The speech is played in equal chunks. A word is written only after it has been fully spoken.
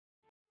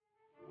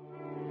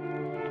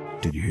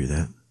Did you hear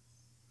that?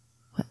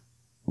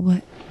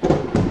 What?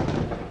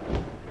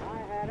 I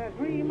had a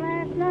dream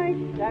last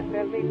night that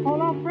filled me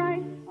full of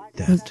fright.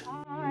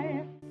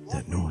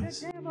 That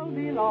noise. The devil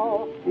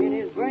below in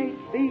his great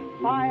big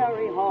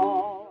fiery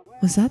hall.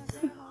 Was that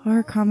the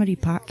horror comedy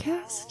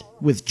podcast?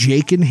 With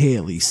Jake and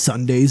Haley,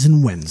 Sundays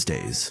and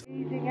Wednesdays.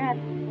 Gazing at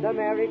the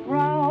merry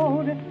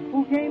crowd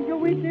who came to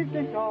witness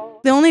the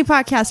show. The only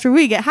podcast where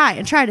we get high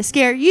and try to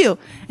scare you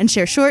and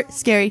share short,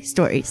 scary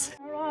stories.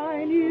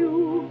 I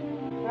knew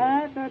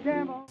that the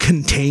devil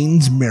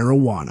Contains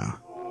marijuana.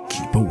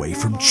 Keep away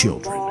from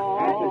children.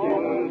 I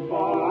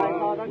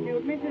saw the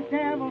cute Mrs.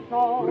 Devil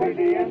so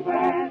pretty and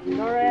fat.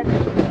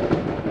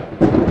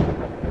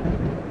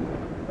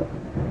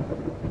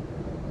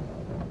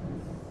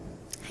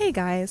 Hey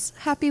guys,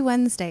 happy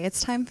Wednesday.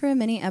 It's time for a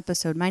mini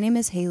episode. My name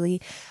is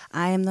Haley.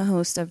 I am the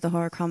host of the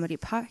Horror Comedy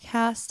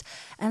Podcast,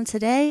 and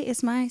today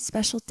is my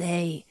special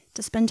day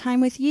to spend time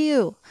with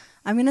you.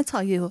 I'm going to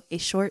tell you a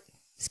short,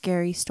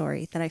 scary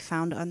story that I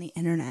found on the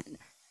internet,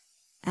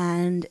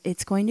 and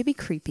it's going to be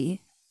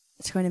creepy.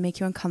 It's going to make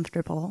you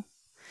uncomfortable.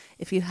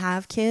 If you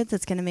have kids,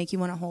 it's going to make you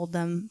want to hold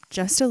them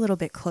just a little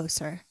bit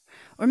closer,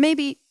 or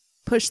maybe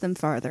push them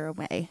farther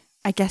away.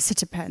 I guess it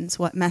depends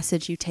what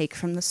message you take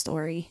from the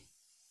story.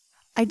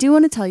 I do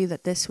want to tell you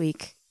that this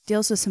week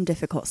deals with some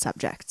difficult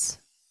subjects.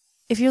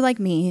 If you're like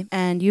me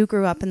and you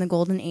grew up in the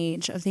golden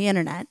age of the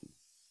internet,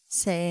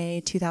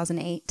 say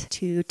 2008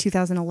 to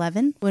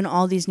 2011, when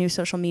all these new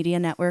social media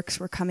networks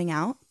were coming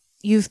out,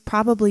 you've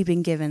probably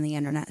been given the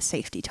internet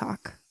safety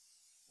talk,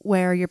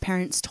 where your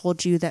parents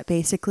told you that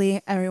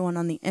basically everyone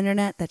on the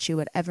internet that you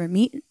would ever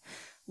meet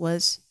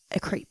was a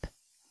creep.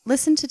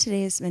 Listen to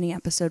today's mini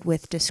episode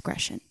with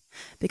discretion,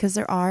 because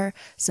there are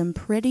some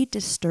pretty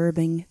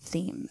disturbing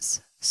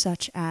themes,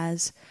 such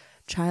as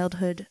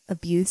childhood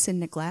abuse and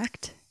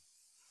neglect,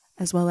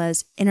 as well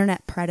as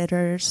internet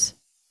predators,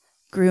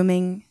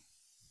 grooming.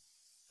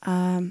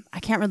 I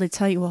can't really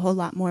tell you a whole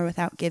lot more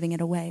without giving it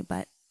away,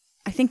 but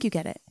I think you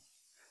get it.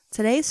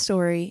 Today's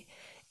story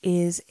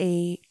is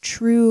a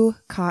true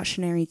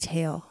cautionary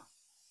tale,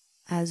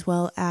 as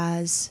well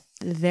as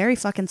very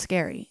fucking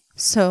scary.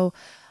 So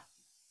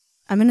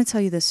I'm going to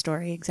tell you this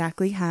story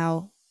exactly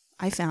how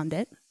I found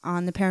it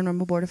on the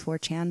Paranormal Board of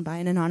 4chan by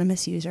an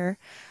anonymous user.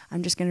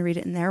 I'm just going to read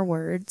it in their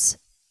words.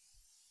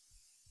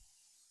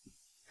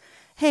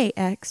 Hey,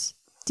 X,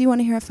 do you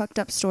want to hear a fucked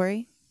up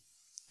story?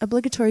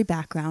 Obligatory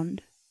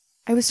background.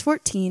 I was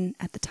 14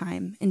 at the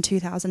time, in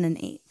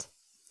 2008.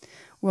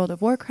 World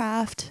of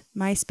Warcraft,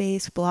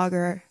 MySpace,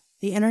 Blogger,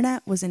 the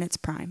internet was in its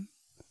prime.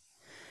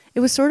 It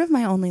was sort of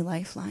my only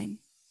lifeline.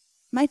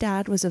 My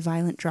dad was a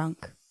violent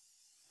drunk.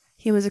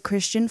 He was a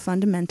Christian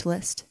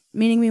fundamentalist,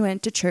 meaning we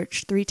went to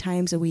church 3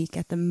 times a week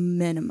at the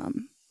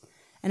minimum,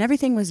 and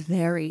everything was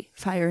very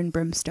fire and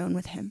brimstone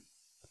with him.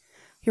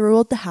 He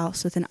ruled the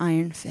house with an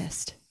iron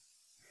fist.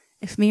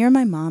 If me or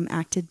my mom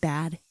acted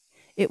bad,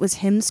 it was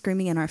him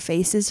screaming in our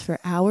faces for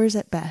hours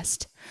at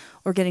best,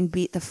 or getting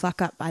beat the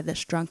fuck up by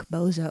this drunk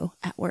bozo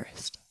at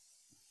worst.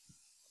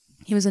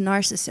 He was a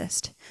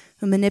narcissist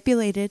who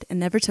manipulated and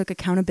never took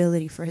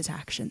accountability for his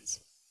actions.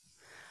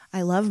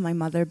 I love my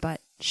mother,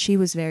 but she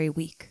was very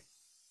weak.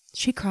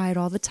 She cried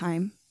all the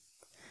time.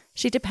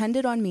 She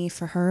depended on me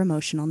for her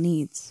emotional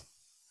needs.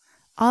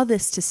 All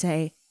this to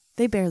say,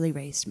 they barely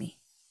raised me.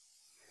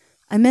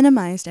 I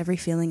minimized every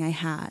feeling I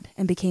had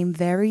and became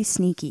very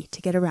sneaky to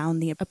get around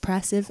the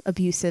oppressive,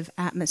 abusive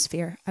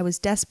atmosphere. I was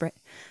desperate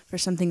for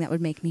something that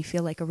would make me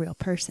feel like a real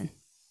person.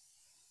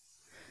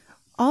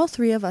 All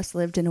 3 of us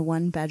lived in a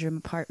 1-bedroom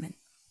apartment.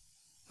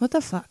 What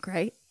the fuck,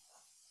 right?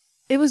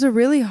 It was a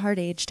really hard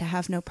age to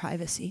have no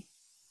privacy.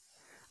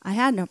 I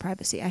had no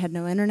privacy. I had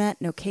no internet,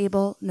 no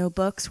cable, no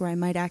books where I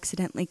might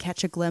accidentally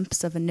catch a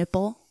glimpse of a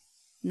nipple.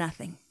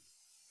 Nothing.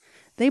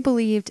 They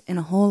believed in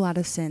a whole lot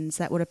of sins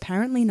that would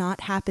apparently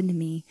not happen to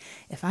me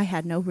if I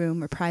had no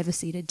room or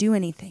privacy to do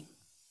anything.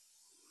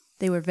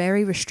 They were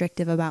very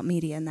restrictive about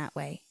media in that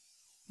way.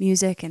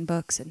 Music and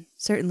books and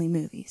certainly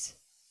movies.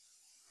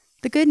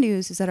 The good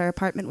news is that our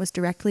apartment was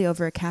directly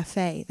over a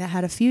cafe that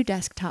had a few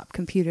desktop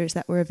computers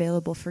that were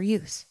available for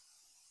use.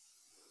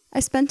 I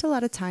spent a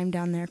lot of time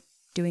down there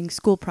doing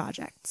school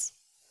projects.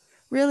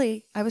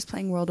 Really, I was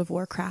playing World of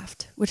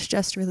Warcraft, which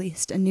just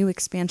released a new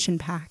expansion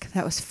pack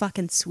that was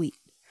fucking sweet,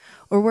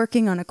 or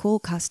working on a cool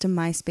custom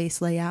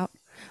MySpace layout,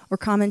 or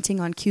commenting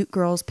on cute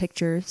girls'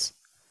 pictures.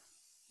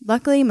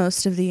 Luckily,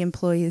 most of the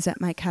employees at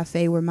my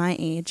cafe were my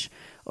age,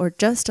 or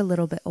just a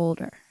little bit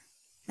older,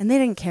 and they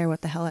didn't care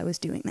what the hell I was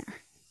doing there.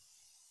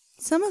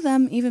 Some of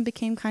them even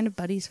became kind of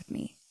buddies with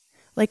me,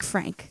 like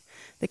Frank,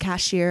 the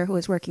cashier who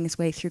was working his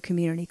way through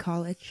community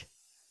college.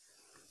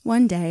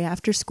 One day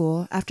after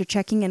school, after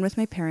checking in with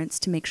my parents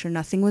to make sure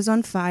nothing was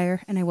on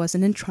fire and I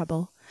wasn't in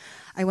trouble,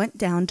 I went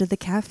down to the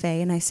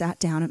cafe and I sat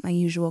down at my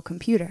usual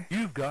computer.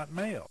 You've got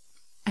mail.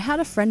 I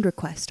had a friend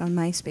request on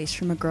MySpace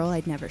from a girl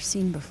I'd never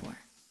seen before.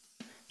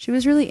 She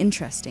was really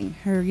interesting.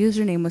 Her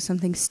username was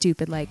something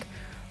stupid like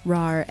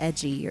rar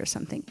edgy or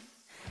something.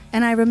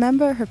 And I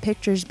remember her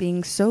pictures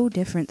being so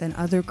different than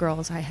other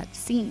girls I had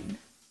seen.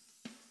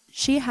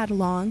 She had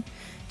long,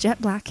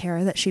 jet black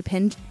hair that she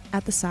pinned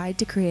at the side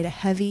to create a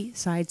heavy,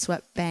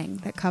 side-swept bang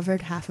that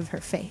covered half of her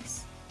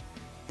face.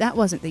 That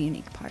wasn't the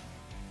unique part.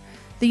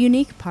 The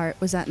unique part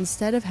was that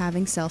instead of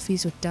having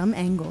selfies with dumb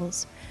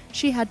angles,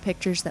 she had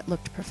pictures that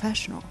looked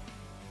professional.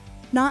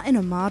 Not in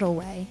a model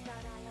way.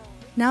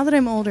 Now that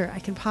I'm older, I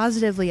can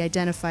positively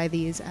identify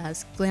these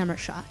as glamour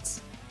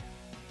shots.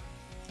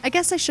 I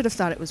guess I should have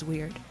thought it was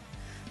weird.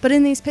 But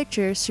in these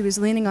pictures, she was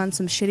leaning on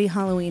some shitty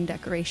Halloween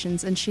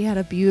decorations, and she had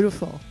a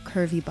beautiful,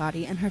 curvy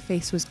body, and her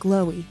face was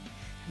glowy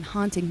and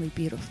hauntingly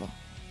beautiful.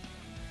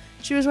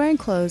 She was wearing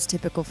clothes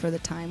typical for the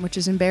time, which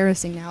is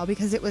embarrassing now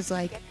because it was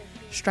like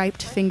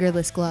striped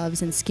fingerless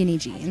gloves and skinny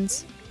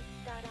jeans.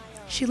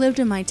 She lived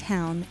in my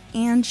town,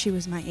 and she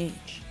was my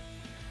age.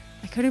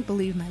 I couldn't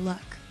believe my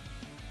luck.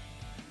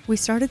 We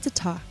started to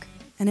talk,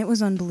 and it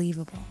was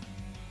unbelievable.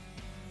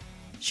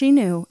 She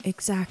knew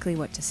exactly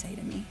what to say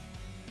to me.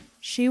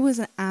 She was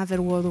an avid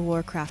World of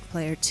Warcraft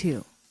player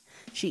too.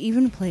 She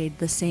even played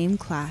the same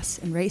class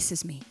and race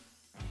as me.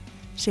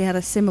 She had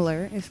a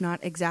similar, if not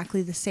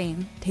exactly the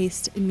same,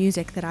 taste in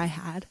music that I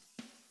had.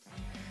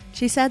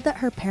 She said that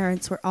her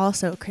parents were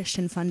also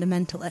Christian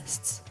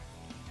fundamentalists.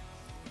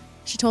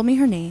 She told me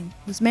her name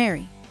was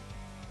Mary.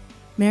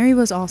 Mary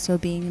was also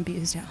being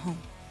abused at home.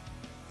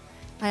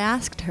 I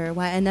asked her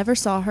why I never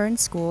saw her in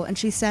school, and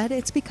she said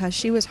it's because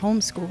she was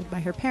homeschooled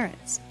by her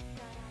parents.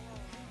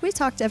 We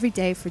talked every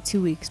day for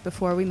 2 weeks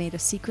before we made a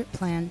secret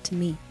plan to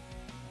meet.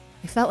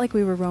 I felt like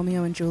we were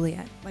Romeo and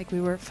Juliet, like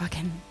we were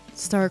fucking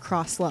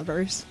star-crossed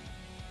lovers.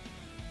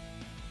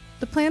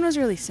 The plan was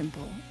really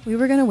simple. We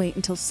were going to wait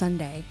until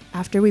Sunday,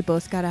 after we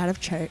both got out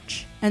of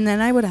church, and then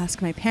I would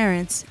ask my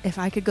parents if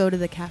I could go to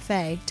the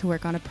cafe to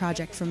work on a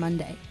project for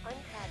Monday.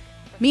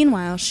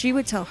 Meanwhile, she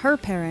would tell her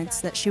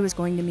parents that she was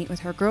going to meet with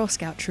her Girl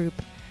Scout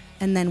troop,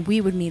 and then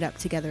we would meet up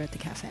together at the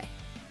cafe.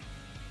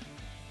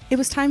 It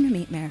was time to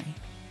meet Mary.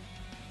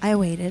 I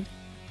waited.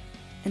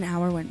 An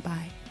hour went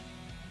by.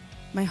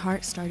 My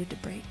heart started to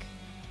break.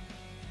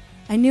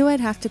 I knew I'd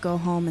have to go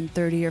home in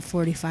 30 or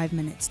 45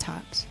 minutes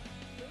tops.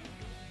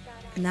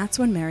 And that's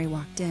when Mary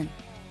walked in.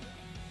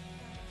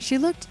 She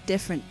looked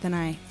different than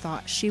I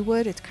thought she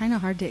would. It's kind of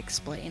hard to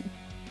explain.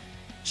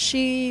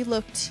 She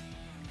looked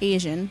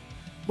Asian,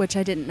 which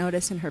I didn't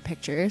notice in her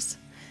pictures,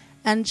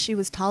 and she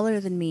was taller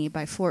than me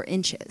by 4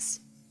 inches.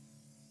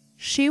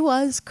 She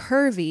was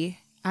curvy.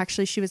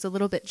 Actually, she was a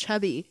little bit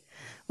chubby,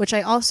 which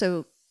I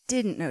also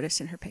didn't notice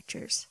in her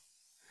pictures.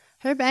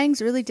 Her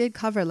bangs really did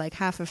cover like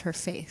half of her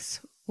face,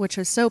 which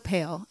was so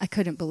pale I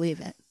couldn't believe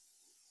it.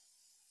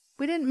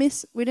 We didn't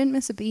miss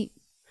a beat.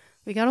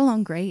 We got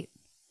along great.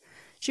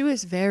 She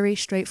was very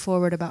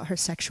straightforward about her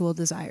sexual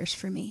desires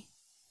for me.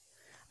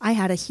 I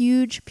had a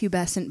huge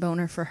pubescent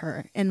boner for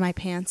her in my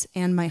pants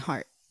and my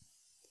heart.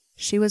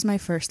 She was my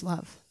first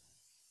love.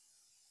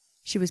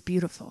 She was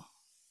beautiful.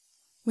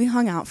 We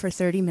hung out for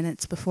 30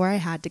 minutes before I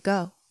had to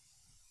go.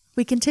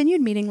 We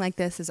continued meeting like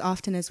this as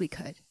often as we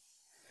could.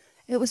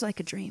 It was like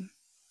a dream.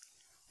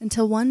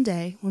 Until one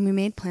day when we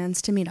made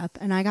plans to meet up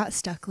and I got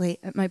stuck late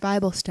at my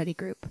Bible study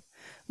group,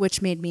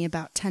 which made me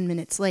about 10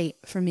 minutes late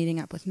for meeting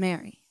up with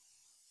Mary.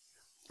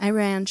 I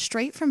ran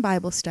straight from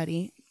Bible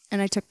study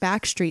and I took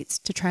back streets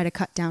to try to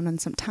cut down on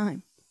some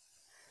time.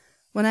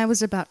 When I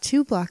was about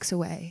 2 blocks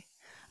away,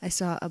 I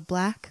saw a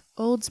black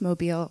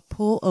Oldsmobile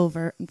pull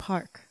over and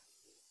park,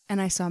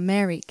 and I saw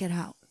Mary get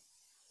out.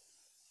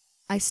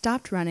 I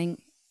stopped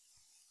running.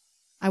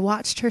 I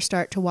watched her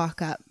start to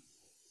walk up.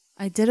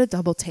 I did a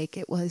double take.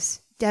 It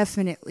was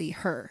definitely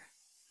her.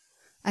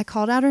 I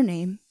called out her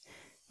name,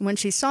 and when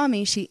she saw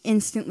me, she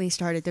instantly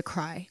started to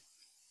cry.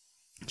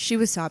 She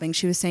was sobbing.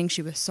 She was saying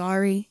she was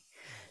sorry.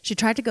 She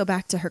tried to go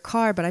back to her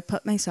car, but I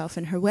put myself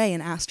in her way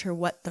and asked her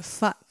what the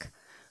fuck.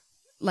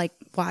 Like,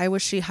 why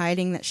was she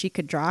hiding that she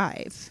could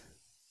drive?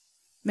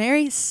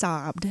 Mary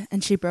sobbed,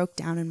 and she broke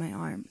down in my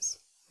arms.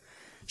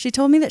 She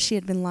told me that she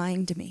had been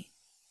lying to me.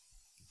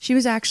 She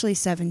was actually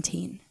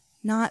 17,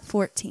 not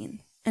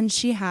 14, and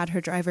she had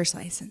her driver's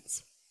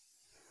license.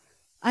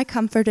 I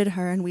comforted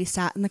her, and we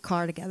sat in the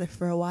car together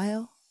for a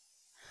while.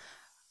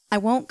 I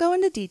won't go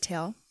into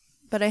detail,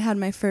 but I had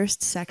my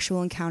first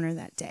sexual encounter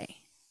that day.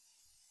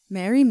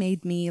 Mary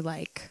made me,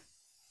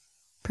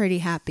 pretty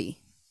happy,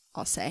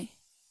 I'll say.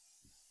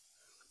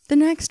 The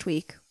next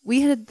week,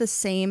 we had the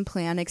same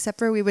plan, except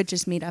for we would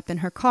just meet up in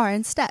her car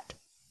instead.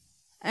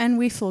 And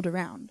we fooled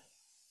around.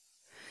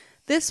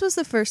 This was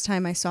the first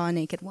time I saw a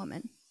naked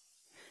woman.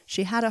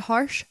 She had a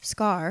harsh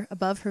scar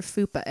above her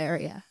fupa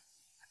area.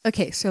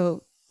 Okay,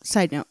 so,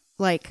 side note,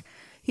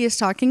 he is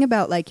talking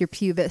about, your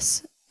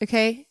pubis,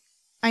 okay?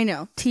 I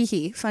know,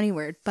 teehee, funny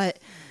word, but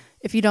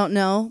if you don't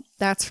know,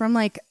 that's from,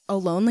 a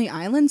Lonely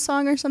Island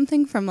song or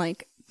something from,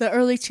 the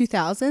early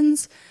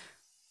 2000s.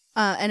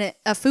 And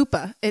a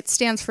FUPA, it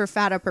stands for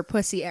fat upper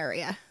pussy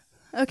area.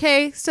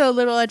 Okay, so a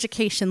little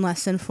education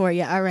lesson for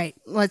you. All right,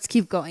 let's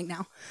keep going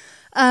now.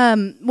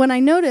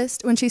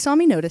 When she saw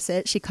me notice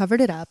it, she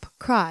covered it up,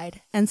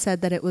 cried, and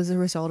said that it was a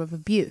result of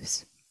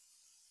abuse.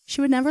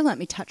 She would never let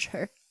me touch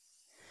her.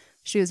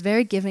 She was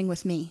very giving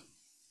with me.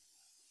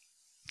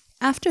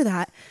 After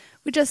that,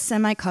 we just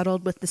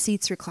semi-cuddled with the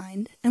seats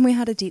reclined, and we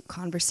had a deep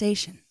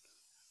conversation.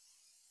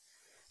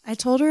 I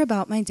told her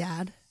about my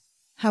dad,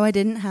 how I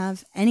didn't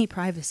have any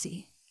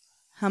privacy,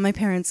 how my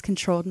parents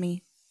controlled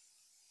me,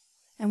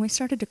 and we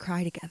started to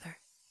cry together.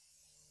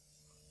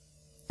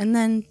 And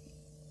then,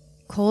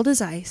 cold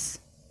as ice,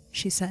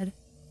 she said,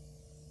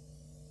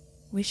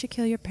 "We should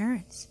kill your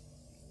parents."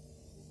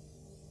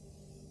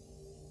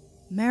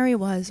 Mary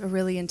was a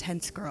really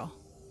intense girl.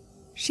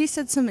 She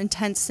said some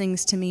intense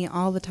things to me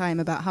all the time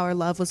about how her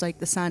love was like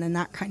the sun and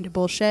that kind of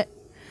bullshit.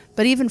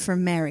 But even for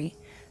Mary,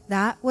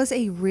 that was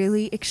a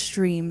really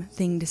extreme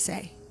thing to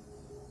say.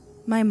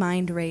 My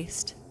mind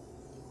raced.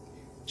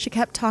 She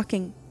kept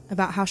talking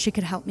about how she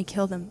could help me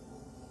kill them.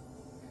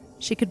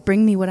 She could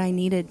bring me what I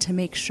needed to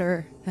make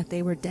sure that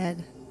they were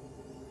dead.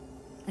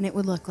 And it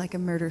would look like a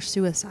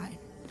murder-suicide.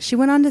 She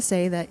went on to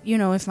say that,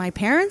 if my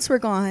parents were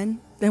gone,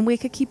 then we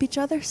could keep each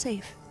other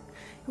safe.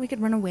 And we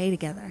could run away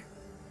together.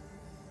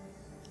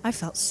 I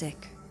felt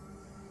sick.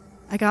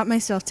 I got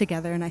myself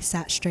together and I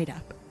sat straight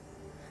up.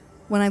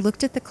 When I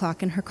looked at the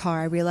clock in her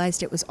car, I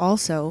realized it was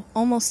also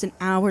almost an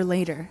hour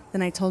later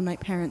than I told my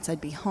parents I'd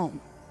be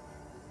home.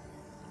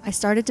 I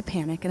started to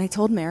panic and I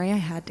told Mary I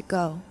had to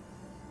go.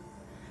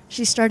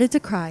 She started to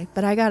cry,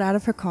 but I got out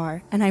of her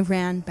car and I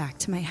ran back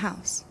to my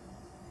house.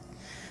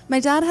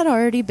 My dad had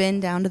already been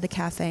down to the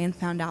cafe and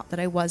found out that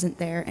I wasn't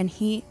there, and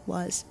he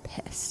was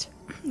pissed.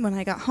 When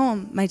I got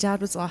home, my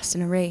dad was lost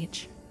in a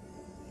rage.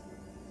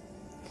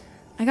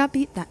 I got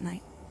beat that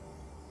night,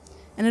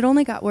 and it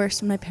only got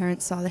worse when my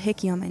parents saw the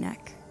hickey on my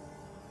neck.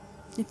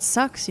 It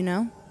sucks,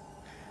 When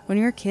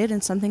you're a kid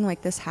and something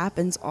like this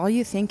happens, all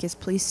you think is,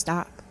 please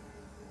stop.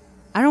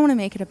 I don't want to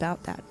make it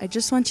about that. I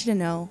just want you to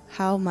know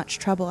how much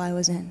trouble I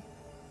was in.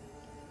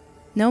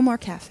 No more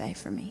cafe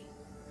for me.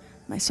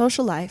 My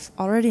social life,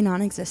 already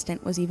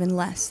non-existent, was even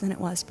less than it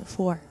was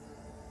before.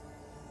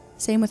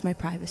 Same with my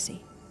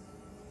privacy.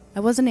 I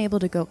wasn't able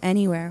to go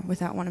anywhere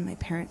without one of my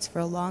parents for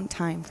a long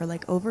time, for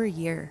like over a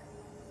year.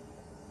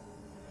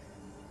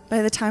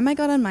 By the time I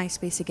got on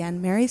MySpace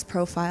again, Mary's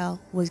profile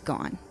was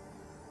gone.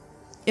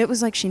 It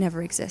was like she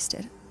never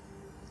existed.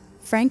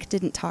 Frank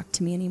didn't talk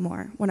to me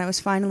anymore when I was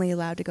finally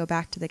allowed to go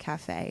back to the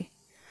cafe.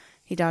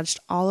 He dodged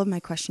all of my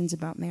questions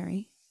about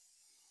Mary.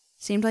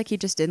 Seemed like he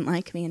just didn't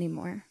like me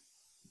anymore.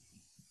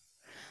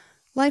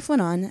 Life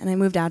went on, and I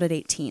moved out at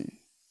 18.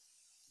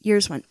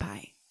 Years went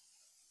by.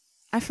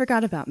 I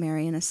forgot about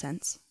Mary in a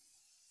sense.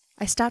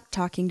 I stopped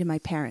talking to my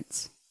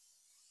parents.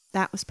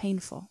 That was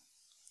painful.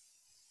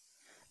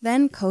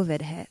 Then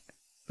COVID hit.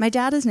 My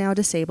dad is now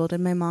disabled,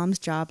 and my mom's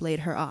job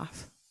laid her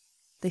off.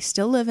 They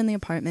still live in the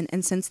apartment,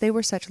 and since they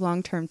were such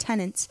long-term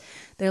tenants,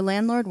 their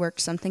landlord worked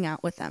something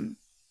out with them.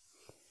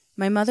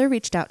 My mother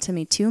reached out to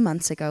me 2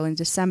 months ago in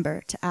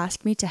December to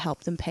ask me to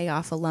help them pay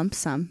off a lump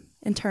sum,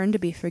 in turn to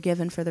be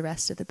forgiven for the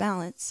rest of the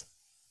balance.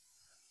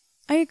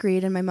 I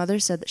agreed, and my mother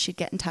said that she'd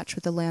get in touch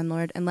with the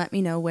landlord and let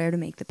me know where to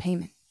make the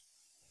payment.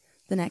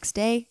 The next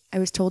day, I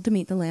was told to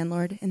meet the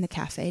landlord in the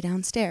cafe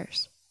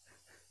downstairs.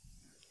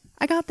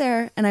 I got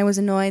there, and I was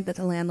annoyed that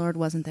the landlord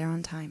wasn't there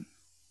on time.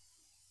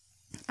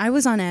 I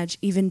was on edge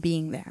even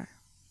being there.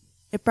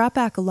 It brought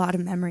back a lot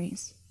of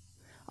memories,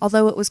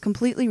 although it was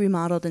completely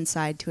remodeled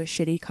inside to a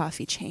shitty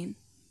coffee chain.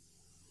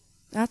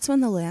 That's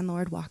when the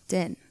landlord walked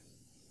in.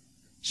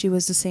 She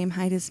was the same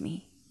height as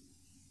me.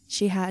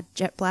 She had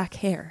jet black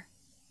hair.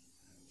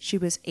 She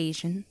was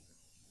Asian.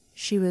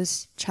 She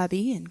was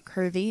chubby and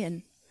curvy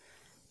and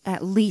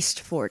at least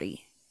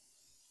 40.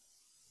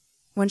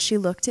 When she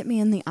looked at me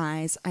in the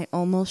eyes, I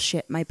almost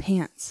shit my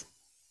pants.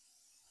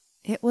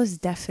 It was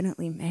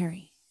definitely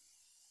Mary.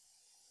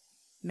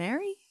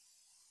 Mary?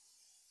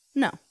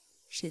 No,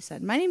 she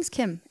said. My name's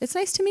Kim. It's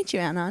nice to meet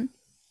you, Anon.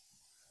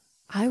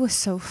 I was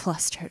so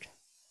flustered.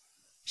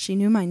 She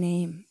knew my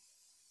name.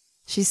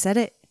 She said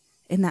it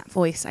in that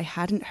voice I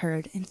hadn't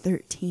heard in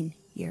 13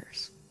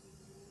 years.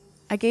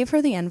 I gave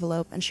her the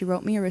envelope, and she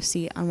wrote me a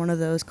receipt on one of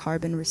those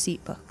carbon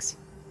receipt books.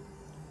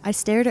 I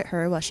stared at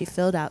her while she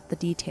filled out the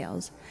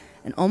details,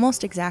 and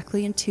almost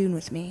exactly in tune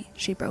with me,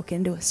 she broke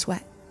into a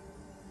sweat.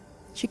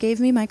 She gave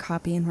me my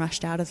copy and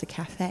rushed out of the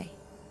cafe.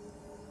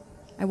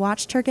 I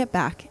watched her get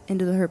back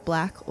into her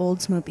black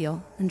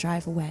Oldsmobile and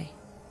drive away.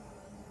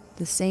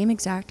 The same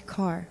exact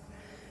car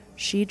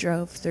she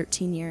drove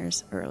 13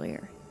 years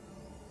earlier.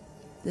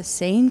 The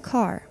same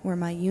car where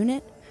my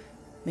unit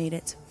made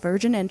its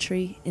virgin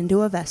entry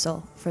into a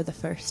vessel for the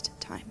first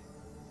time.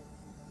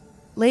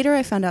 Later,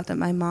 I found out that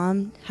my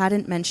mom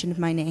hadn't mentioned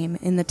my name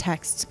in the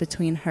texts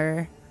between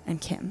her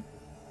and Kim.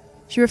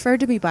 She referred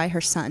to me by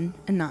her son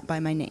and not by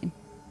my name.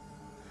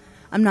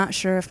 I'm not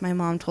sure if my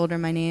mom told her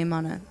my name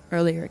on an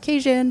earlier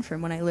occasion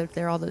from when I lived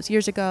there all those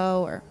years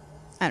ago, or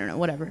I don't know,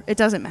 whatever. It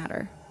doesn't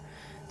matter.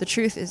 The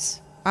truth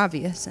is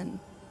obvious and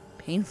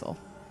painful.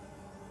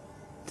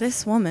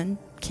 This woman,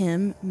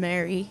 Kim,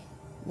 Mary,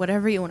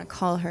 whatever you want to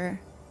call her,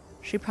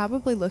 she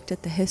probably looked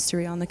at the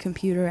history on the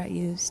computer I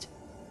used.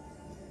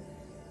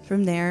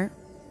 From there,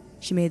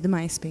 she made the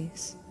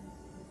MySpace.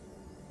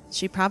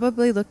 She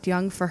probably looked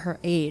young for her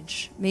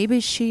age. Maybe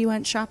she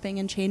went shopping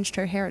and changed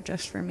her hair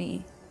just for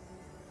me.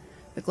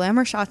 The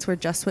glamour shots were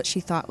just what she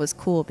thought was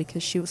cool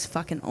because she was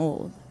fucking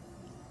old.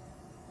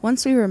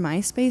 Once we were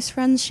MySpace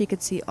friends, she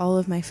could see all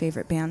of my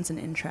favorite bands and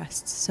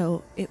interests,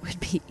 so it would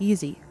be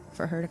easy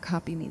for her to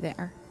copy me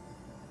there.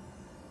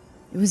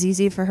 It was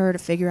easy for her to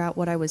figure out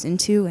what I was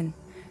into and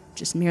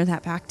just mirror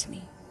that back to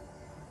me.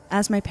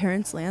 As my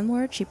parents'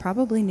 landlord, she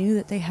probably knew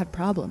that they had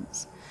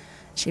problems.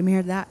 She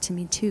mirrored that to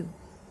me too.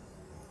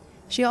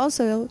 She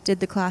also did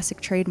the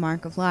classic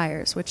trademark of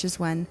liars, which is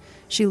when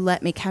she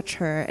let me catch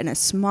her in a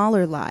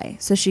smaller lie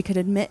so she could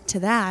admit to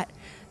that,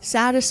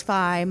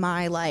 satisfy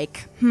my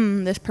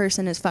this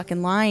person is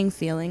fucking lying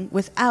feeling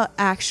without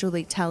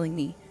actually telling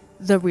me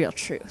the real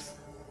truth.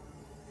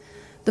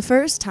 The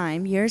first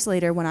time, years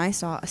later, when I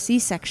saw a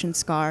C-section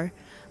scar,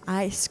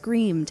 I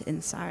screamed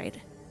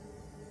inside.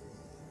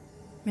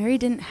 Mary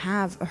didn't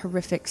have a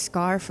horrific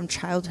scar from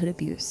childhood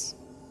abuse.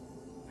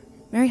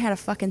 Mary had a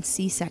fucking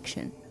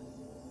C-section.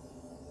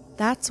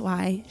 That's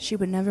why she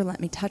would never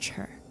let me touch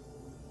her.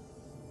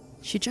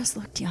 She just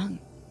looked young.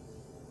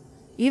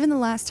 Even the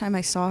last time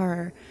I saw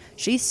her,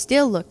 she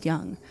still looked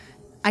young.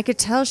 I could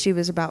tell she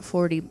was about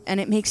 40, and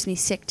it makes me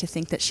sick to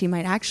think that she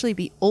might actually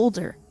be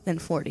older than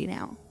 40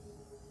 now.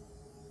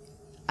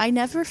 I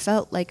never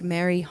felt like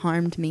Mary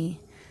harmed me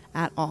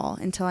at all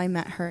until I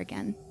met her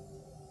again.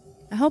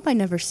 I hope I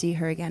never see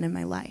her again in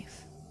my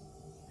life.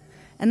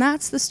 And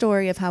that's the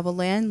story of how a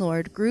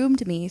landlord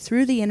groomed me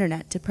through the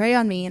internet to prey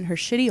on me in her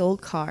shitty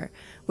old car,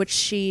 which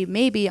she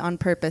maybe on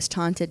purpose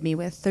taunted me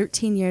with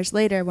 13 years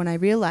later when I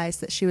realized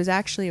that she was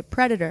actually a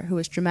predator who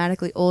was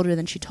dramatically older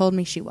than she told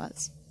me she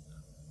was.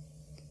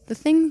 The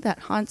thing that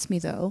haunts me,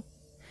 though,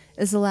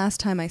 is the last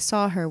time I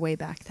saw her way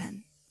back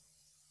then.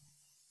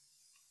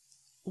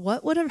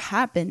 What would have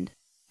happened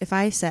if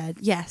I said,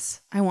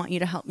 yes, I want you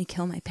to help me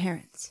kill my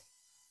parents?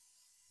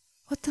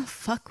 What the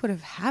fuck would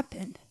have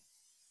happened?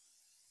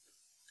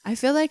 I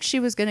feel like she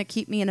was going to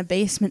keep me in a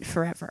basement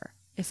forever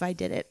if I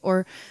did it,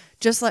 or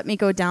just let me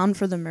go down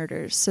for the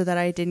murders so that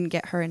I didn't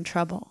get her in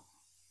trouble.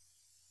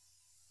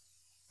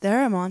 There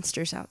are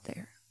monsters out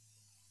there,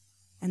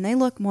 and they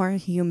look more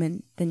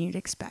human than you'd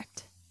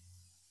expect,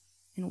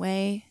 and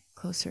way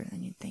closer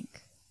than you'd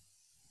think.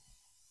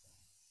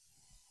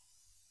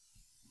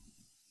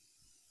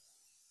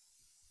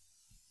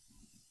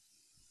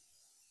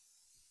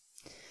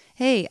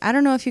 Hey, I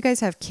don't know if you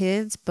guys have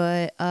kids,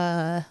 but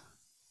I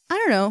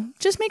don't know,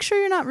 just make sure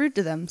you're not rude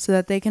to them so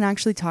that they can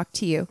actually talk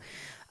to you.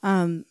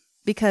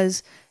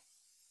 Because,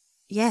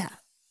 yeah,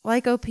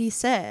 like OP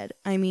said,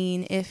 I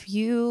mean, if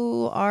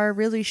you are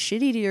really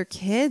shitty to your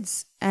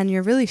kids and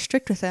you're really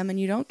strict with them and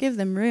you don't give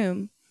them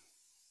room,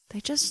 they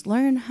just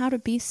learn how to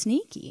be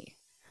sneaky.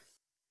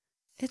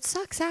 It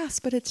sucks ass,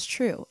 but it's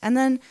true. And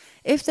then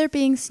if they're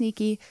being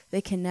sneaky,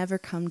 they can never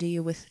come to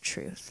you with the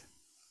truth.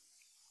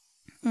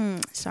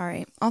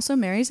 Sorry. Also,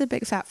 Mary's a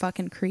big fat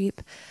fucking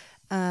creep.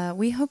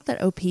 We hope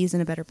that OP's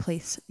in a better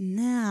place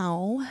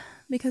now,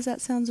 because that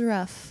sounds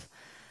rough.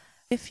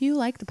 If you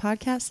like the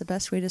podcast, the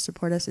best way to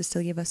support us is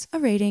to give us a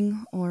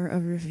rating or a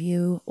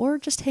review, or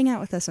just hang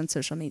out with us on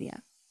social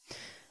media.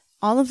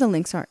 All of the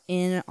links are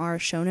in our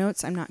show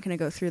notes. I'm not going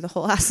to go through the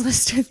whole ass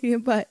list with you,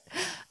 but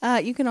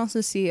you can also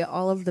see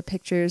all of the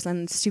pictures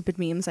and stupid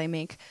memes I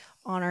make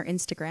on our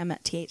Instagram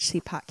at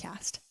THC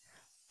Podcast.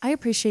 I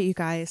appreciate you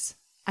guys.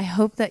 I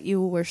hope that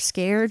you were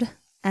scared,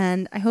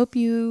 and I hope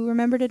you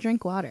remember to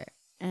drink water.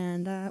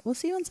 And we'll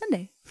see you on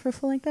Sunday for a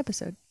full-length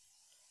episode.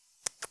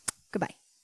 Goodbye.